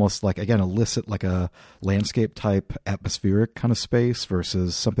of them almost like, again, elicit like a landscape type atmospheric kind of space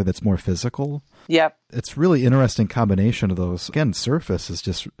versus something that's more physical. Yep. It's really interesting combination of those. Again, surface is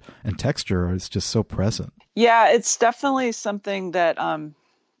just, and texture is just so present. Yeah, it's definitely something that,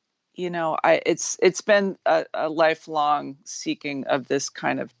 it's been a lifelong seeking of this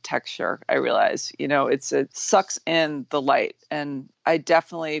kind of texture. I realize, it sucks in the light, and I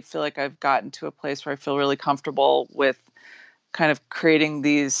definitely feel like I've gotten to a place where I feel really comfortable with kind of creating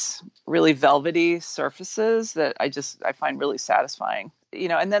these really velvety surfaces that I find really satisfying.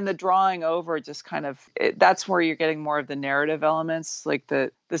 And then the drawing over just kind of, that's where you're getting more of the narrative elements. Like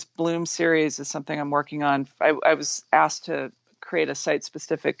this Bloom series is something I'm working on. I was asked to create a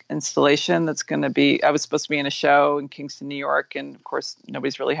site-specific installation that's going to be, I was supposed to be in a show in Kingston, New York, and of course,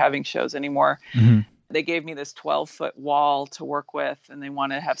 nobody's really having shows anymore. Mm-hmm. They gave me this 12-foot wall to work with, and they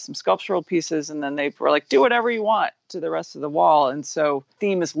wanted to have some sculptural pieces, and then they were like, do whatever you want to the rest of the wall. And so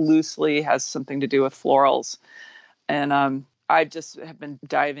theme is loosely has something to do with florals. And I just have been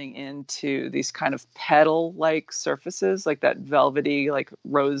diving into these kind of petal-like surfaces, like that velvety, like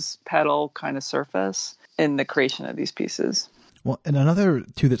rose petal kind of surface in the creation of these pieces. Well, and another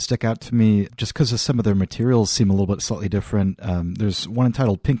two that stick out to me, just because of some of their materials seem a little bit slightly different. There's one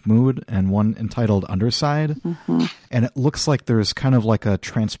entitled Pink Mood and one entitled Underside. Mm-hmm. And it looks like there's kind of like a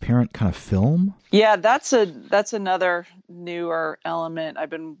transparent kind of film. Yeah, that's another newer element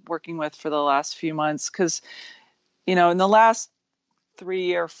I've been working with for the last few months. Because, in the last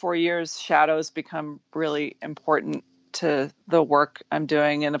 3 or 4 years, shadows become really important to the work I'm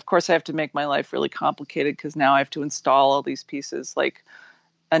doing. And of course I have to make my life really complicated because now I have to install all these pieces like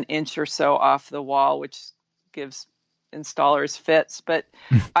an inch or so off the wall, which gives installers fits. But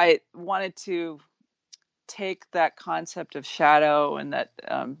I wanted to take that concept of shadow and that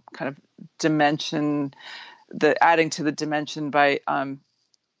kind of dimension, the adding to the dimension by,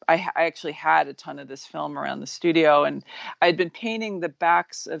 I actually had a ton of this film around the studio, and I'd been painting the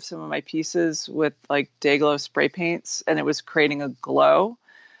backs of some of my pieces with like Day-Glo spray paints, and it was creating a glow.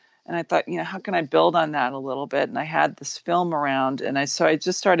 And I thought, how can I build on that a little bit? And I had this film around, and so I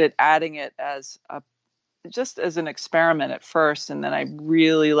just started adding it as an experiment at first. And then I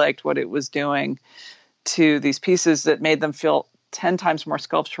really liked what it was doing to these pieces that made them feel 10 times more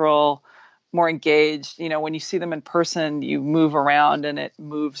sculptural, more engaged. When you see them in person, you move around and it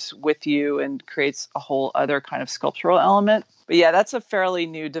moves with you and creates a whole other kind of sculptural element. But yeah, that's a fairly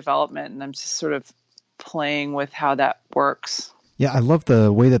new development, and I'm just sort of playing with how that works. Yeah, I love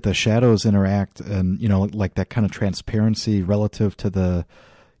the way that the shadows interact and, like that kind of transparency relative to the,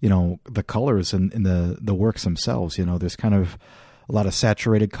 the colors in the works themselves. There's kind of a lot of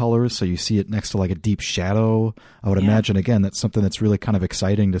saturated colors, so you see it next to like a deep shadow. I would imagine, again, that's something that's really kind of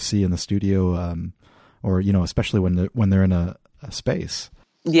exciting to see in the studio, or especially when they're in a space.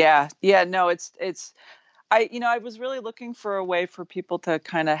 Yeah, no, it's. I was really looking for a way for people to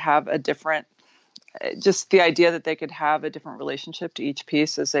kind of have a different, just the idea that they could have a different relationship to each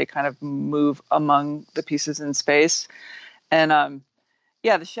piece as they kind of move among the pieces in space, and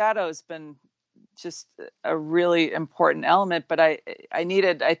the shadow has been just a really important element, but I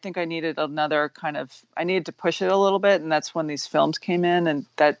think I needed another kind of, I needed to push it a little bit. And that's when these films came in, and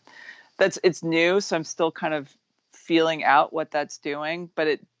it's new. So I'm still kind of feeling out what that's doing, but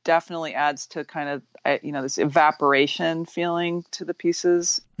it definitely adds to kind of, this evaporation feeling to the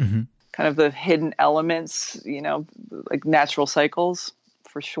pieces, mm-hmm. kind of the hidden elements, like natural cycles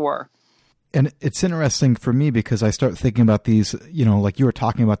for sure. And it's interesting for me because I start thinking about these, like you were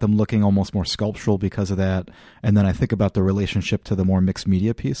talking about them looking almost more sculptural because of that. And then I think about the relationship to the more mixed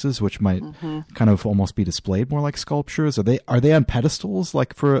media pieces, which might mm-hmm. kind of almost be displayed more like sculptures. Are they on pedestals,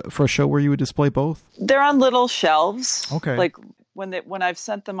 like for a show where you would display both? They're on little shelves. Okay. Like when I've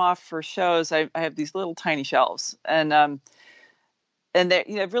sent them off for shows, I have these little tiny shelves, and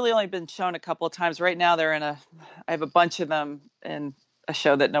they've really only been shown a couple of times. Right now I have a bunch of them in a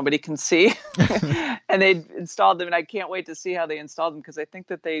show that nobody can see and they installed them, and I can't wait to see how they installed them, because I think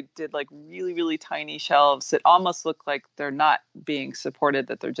that they did like really, really tiny shelves that almost look like they're not being supported,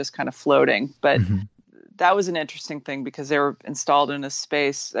 that they're just kind of floating. But mm-hmm. that was an interesting thing because they were installed in a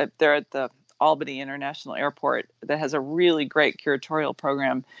space. They're at the Albany International Airport that has a really great curatorial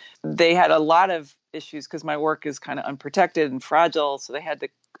program. They had a lot of issues because my work is kind of unprotected and fragile. So I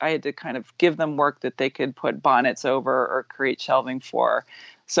had to kind of give them work that they could put bonnets over or create shelving for.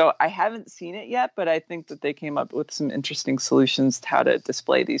 So I haven't seen it yet, but I think that they came up with some interesting solutions to how to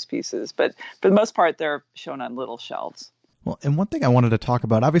display these pieces. But for the most part, they're shown on little shelves. Well, and one thing I wanted to talk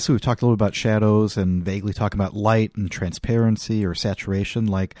about, obviously we've talked a little about shadows and vaguely talking about light and transparency or saturation.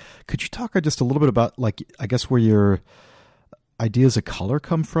 Like, could you talk just a little bit about, like, I guess where your ideas of color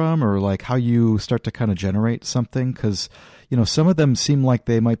come from, or like how you start to kind of generate something? Because, you know, some of them seem like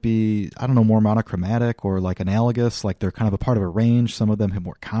they might be, I don't know, more monochromatic or like analogous, like they're kind of a part of a range. Some of them have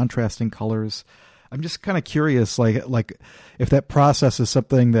more contrasting colors. I'm just kind of curious, like if that process is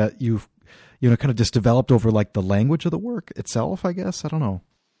something that you've, you know, kind of just developed over like the language of the work itself, I guess. I don't know.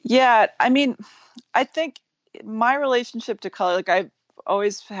 Yeah. I mean, I think my relationship to color, like I've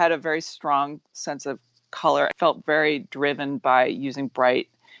always had a very strong sense of color. I felt very driven by using bright,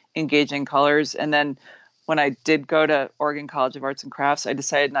 engaging colors. And then when I did go to Oregon College of Arts and Crafts, I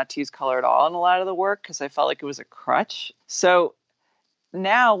decided not to use color at all in a lot of the work because I felt like it was a crutch. So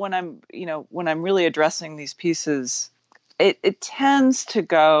now when I'm really addressing these pieces, it tends to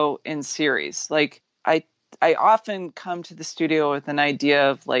go in series. Like I often come to the studio with an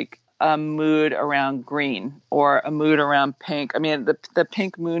idea of like a mood around green or a mood around pink. I mean, the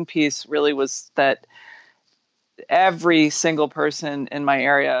Pink Moon piece really was that every single person in my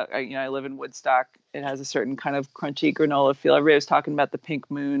area, I live in Woodstock. It has a certain kind of crunchy granola feel. Everybody was talking about the pink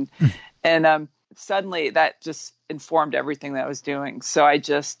moon. And suddenly that just informed everything that I was doing. So I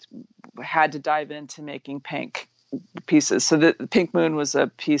just had to dive into making pink pieces. So the Pink Moon was a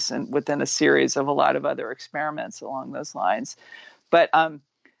piece within a series of a lot of other experiments along those lines. But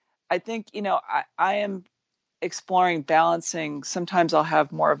I think, I am exploring balancing. Sometimes I'll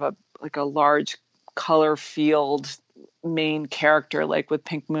have more of a large color field main character. Like with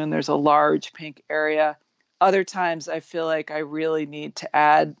Pink Moon, there's a large pink area. Other times I feel like I really need to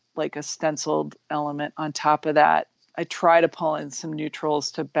add like a stenciled element on top of that. I try to pull in some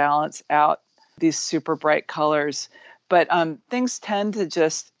neutrals to balance out these super bright colors. But things tend to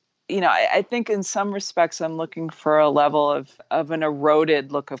just, I think in some respects I'm looking for a level of an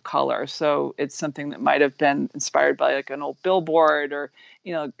eroded look of color. So it's something that might have been inspired by like an old billboard, or,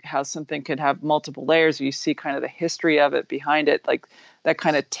 how something could have multiple layers. You see kind of the history of it behind it, like that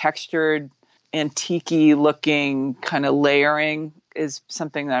kind of textured, antique-y looking kind of layering is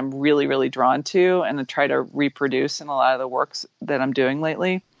something that I'm really, really drawn to and I try to reproduce in a lot of the works that I'm doing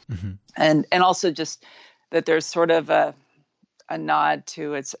lately. Mm-hmm. And also just that there's sort of a nod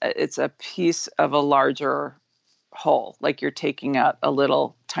to it's a piece of a larger whole, like you're taking out a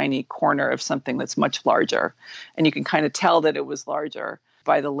little tiny corner of something that's much larger. And you can kind of tell that it was larger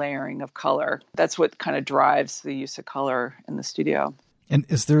by the layering of color. That's what kind of drives the use of color in the studio. And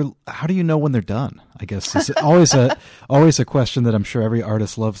how do you know when they're done? I guess it's always a question that I'm sure every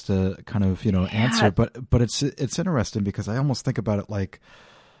artist loves to kind of, answer, but it's interesting because I almost think about it like,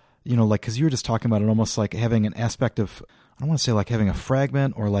 because you were just talking about it almost like having an aspect of, I don't want to say like having a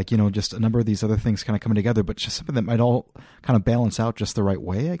fragment or like, just a number of these other things kind of coming together, but just something that might all kind of balance out just the right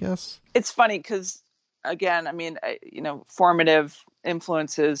way, I guess. It's funny because, again, I mean, formative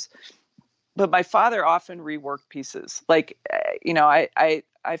influences, but my father often reworked pieces. Like,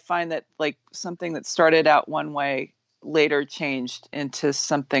 I find that like something that started out one way later changed into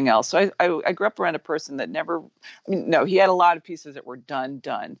something else. So I grew up around a person that he had a lot of pieces that were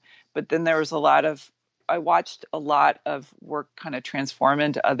done, but then there was I watched a lot of work kind of transform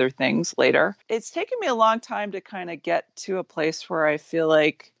into other things later. It's taken me a long time to kind of get to a place where I feel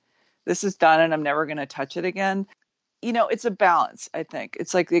like this is done and I'm never going to touch it again. It's a balance, I think.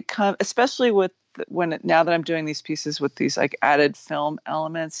 It's like especially now that I'm doing these pieces with these like added film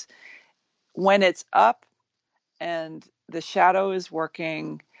elements, when it's up and the shadow is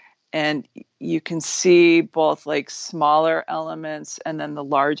working and you can see both like smaller elements and then the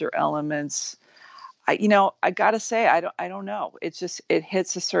larger elements. I gotta say, I don't know. It's just, it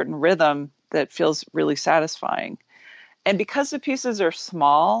hits a certain rhythm that feels really satisfying. And because the pieces are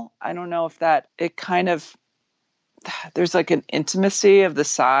small, I don't know if there's like an intimacy of the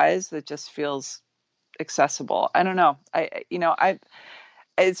size that just feels accessible. I don't know.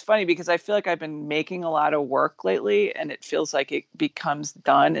 It's funny because I feel like I've been making a lot of work lately and it feels like it becomes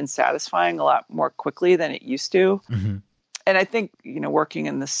done and satisfying a lot more quickly than it used to. Mm-hmm. And I think, working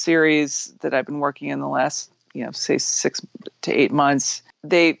in the series that I've been working in the last, say 6 to 8 months,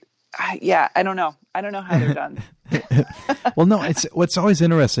 I don't know. I don't know how they're done. Well, no, it's what's always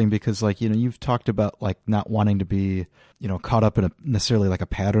interesting because like, you've talked about like not wanting to be, caught up in a necessarily like a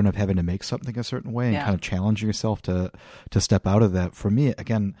pattern of having to make something a certain way and kind of challenging yourself to step out of that. For me,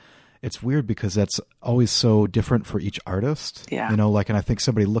 again, it's weird because that's always so different for each artist. Yeah. And I think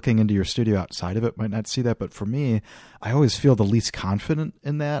somebody looking into your studio outside of it might not see that. But for me, I always feel the least confident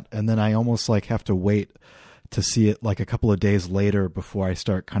in that. And then I almost like have to wait to see it like a couple of days later before I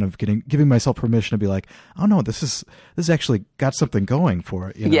start kind of giving myself permission to be like, oh no, this actually got something going for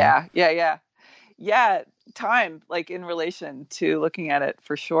it. Yeah. Time, like in relation to looking at it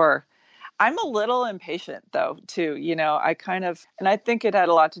for sure. I'm a little impatient though, too. I kind of, and I think it had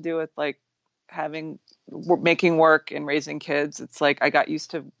a lot to do with like making work and raising kids. It's like I got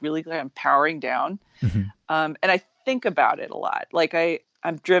used to really kind of powering down. Mm-hmm. And I think about it a lot. Like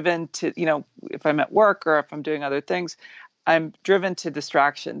I'm driven to, if I'm at work or if I'm doing other things, I'm driven to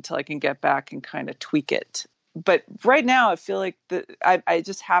distraction till I can get back and kind of tweak it. But right now I feel like I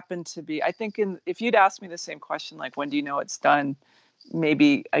just happen to be, I think if you'd asked me the same question, like, when do you know it's done?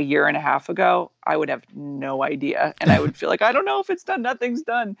 Maybe a year and a half ago, I would have no idea. And I would feel like, I don't know if it's done. Nothing's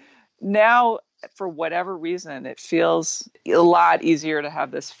done. Now, for whatever reason, it feels a lot easier to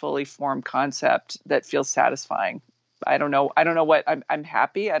have this fully formed concept that feels satisfying. I don't know what I'm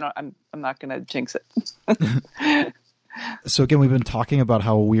happy. I'm not going to jinx it. So again, we've been talking about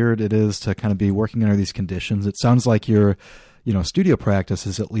how weird it is to kind of be working under these conditions. It sounds like your, studio practice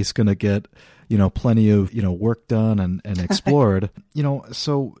is at least going to get, plenty of, work done and explored,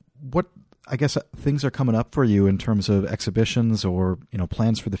 so what, I guess, things are coming up for you in terms of exhibitions or,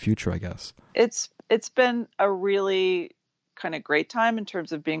 plans for the future, I guess. It's been a really kind of great time in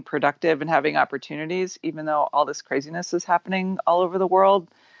terms of being productive and having opportunities, even though all this craziness is happening all over the world.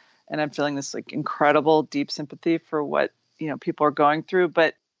 And I'm feeling this like incredible deep sympathy for what, people are going through.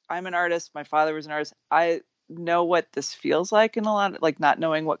 But I'm an artist. My father was an artist. I know what this feels like in a lot of, like, not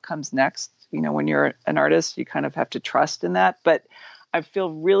knowing what comes next. When you're an artist, you kind of have to trust in that. But I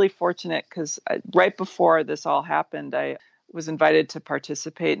feel really fortunate because right before this all happened, I was invited to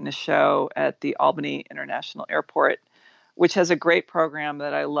participate in a show at the Albany International Airport, which has a great program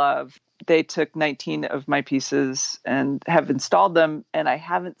that I love. They took 19 of my pieces and have installed them, and I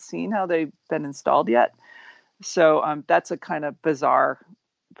haven't seen how they've been installed yet. So that's a kind of bizarre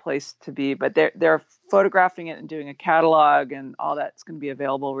place to be, but they're photographing it and doing a catalog, and all that's going to be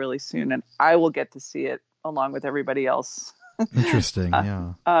available really soon, and I will get to see it along with everybody else. Interesting.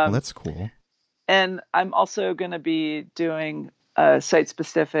 Yeah. Well, that's cool. And I'm also going to be doing a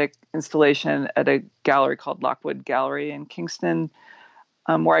site-specific installation at a gallery called Lockwood Gallery in Kingston,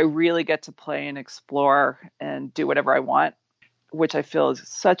 where I really get to play and explore and do whatever I want, which I feel is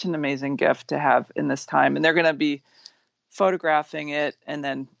such an amazing gift to have in this time. And they're going to be photographing it, and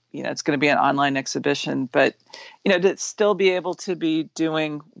then, it's going to be an online exhibition. But, to still be able to be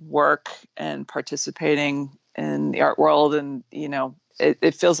doing work and participating in the art world, and,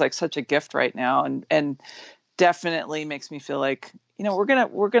 it feels like such a gift right now, and definitely makes me feel like,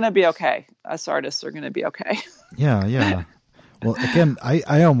 we're gonna be okay. Us artists are gonna be okay. Yeah. Well, again,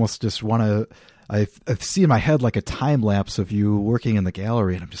 I almost just want to. I see in my head like a time lapse of you working in the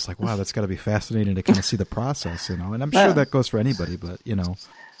gallery, and I'm just like, wow, that's got to be fascinating to kind of see the process, And I'm sure that goes for anybody, but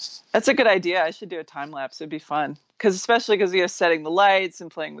that's a good idea. I should do a time lapse. It'd be fun, especially because setting the lights and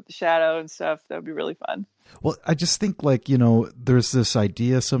playing with the shadow and stuff. That would be really fun. Well, I just think like, there's this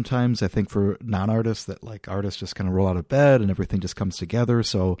idea sometimes, I think, for non-artists that like artists just kind of roll out of bed and everything just comes together.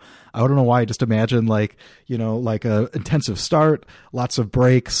 So I don't know why I just imagine like, like a intensive start, lots of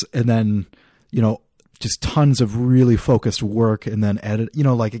breaks, and then, just tons of really focused work, and then edit,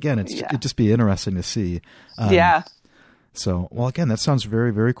 like, again, it'd just be interesting to see. Yeah. So, well, again, that sounds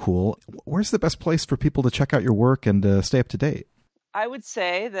very, very cool. Where's the best place for people to check out your work and stay up to date? I would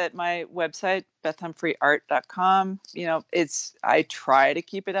say that my website, bethhumphreyart.com, I try to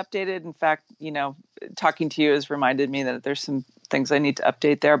keep it updated. In fact, talking to you has reminded me that there's some things I need to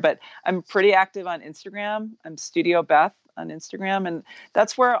update there, but I'm pretty active on Instagram. I'm Studio Beth on Instagram, and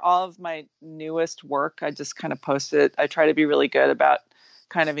that's where all of my newest work, I just kind of post it. I try to be really good about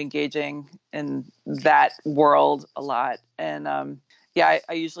kind of engaging in that world a lot. And I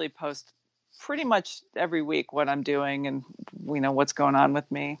usually post pretty much every week what I'm doing and what's going on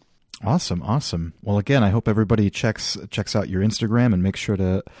with me. Awesome. Well, again, I hope everybody checks out your Instagram and make sure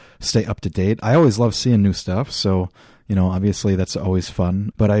to stay up to date. I always love seeing new stuff, so obviously that's always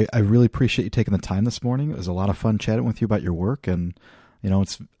fun. But I really appreciate you taking the time this morning. It was a lot of fun chatting with you about your work, and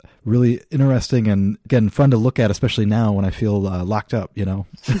it's really interesting and, again, fun to look at, especially now when I feel locked up,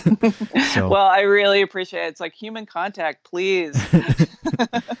 So. Well, I really appreciate it. It's like human contact, please.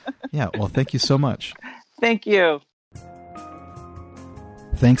 Yeah. Well, thank you so much. Thank you.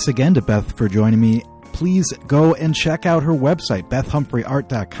 Thanks again to Beth for joining me. Please go and check out her website,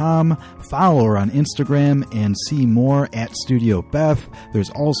 BethHumphreyArt.com. Follow her on Instagram and see more at Studio Beth.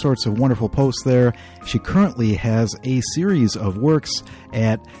 There's all sorts of wonderful posts there. She currently has a series of works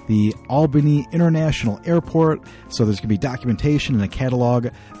at the Albany International Airport. So there's going to be documentation and a catalog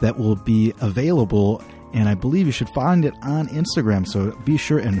that will be available, and I believe you should find it on Instagram, so be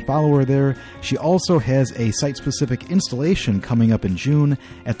sure and follow her there. She also has a site-specific installation coming up in June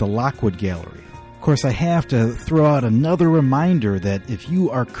at the Lockwood Gallery. Of course, I have to throw out another reminder that if you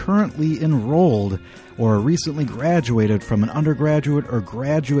are currently enrolled or recently graduated from an undergraduate or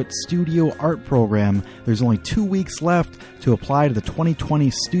graduate studio art program, there's only 2 weeks left to apply to the 2020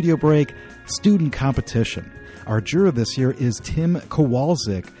 Studio Break Student Competition. Our juror this year is Tim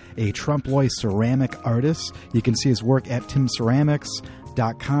Kowalczyk, a trompe-l'oeil ceramic artist. You can see his work at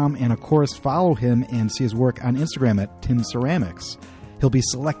timceramics.com, and of course follow him and see his work on Instagram at timceramics. He'll be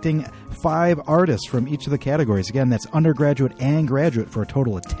selecting 5 artists from each of the categories. Again, that's undergraduate and graduate for a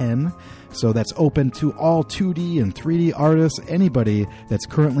total of 10. So that's open to all 2D and 3D artists, anybody that's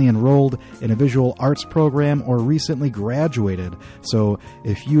currently enrolled in a visual arts program or recently graduated. So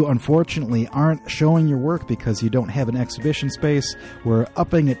if you unfortunately aren't showing your work because you don't have an exhibition space, we're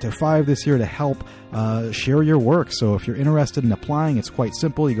upping it to 5 this year to help share your work. So if you're interested in applying, it's quite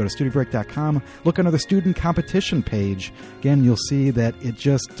simple. You go to studiobreak.com, look under the student competition page. Again, you'll see that it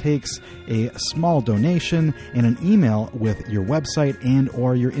just takes a small donation and an email with your website and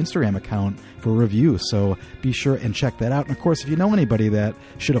or your Instagram account for review. So be sure and check that out. And of course, if you know anybody that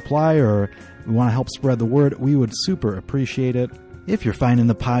should apply or want to help spread the word, we would super appreciate it. If you're finding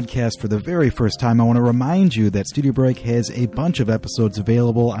the podcast for the very first time, I want to remind you that Studio Break has a bunch of episodes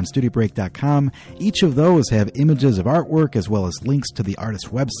available on studiobreak.com. Each of those have images of artwork as well as links to the artist's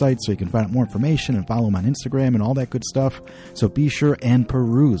website so you can find out more information and follow them on Instagram and all that good stuff. So be sure and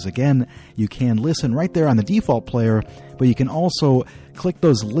peruse. Again, you can listen right there on the default player, but you can also click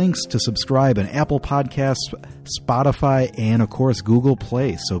those links to subscribe on Apple Podcasts, Spotify, and of course Google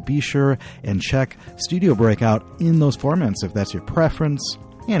Play. So be sure and check Studio Break out in those formats if that's your preference.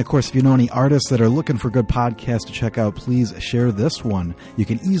 And of course, if you know any artists that are looking for good podcasts to check out, please share this one. You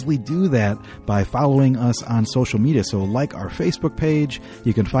can easily do that by following us on social media. So like our Facebook page,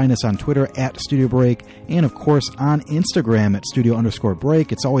 you can find us on Twitter at Studio Break, and of course on Instagram at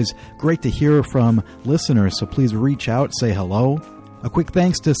Studio_Break. It's always great to hear from listeners, so please reach out, say hello. A quick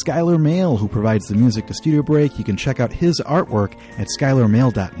thanks to Skylar Mail, who provides the music to Studio Break. You can check out his artwork at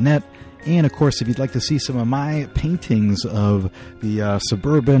skylarmail.net. And, of course, if you'd like to see some of my paintings of the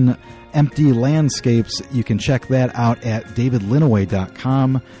suburban empty landscapes, you can check that out at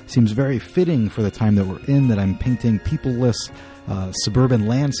davidlinaway.com. Seems very fitting for the time that we're in, that I'm painting people-less suburban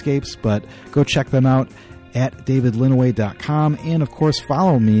landscapes. But go check them out at davidlinaway.com. And, of course,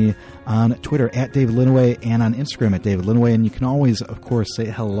 follow me on Twitter at David Linaway and on Instagram at David Linaway. And you can always, of course, say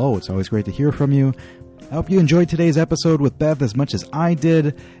hello. It's always great to hear from you. I hope you enjoyed today's episode with Beth as much as I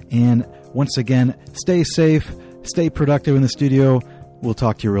did. And once again, stay safe, stay productive in the studio. We'll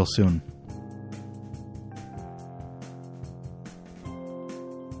talk to you real soon.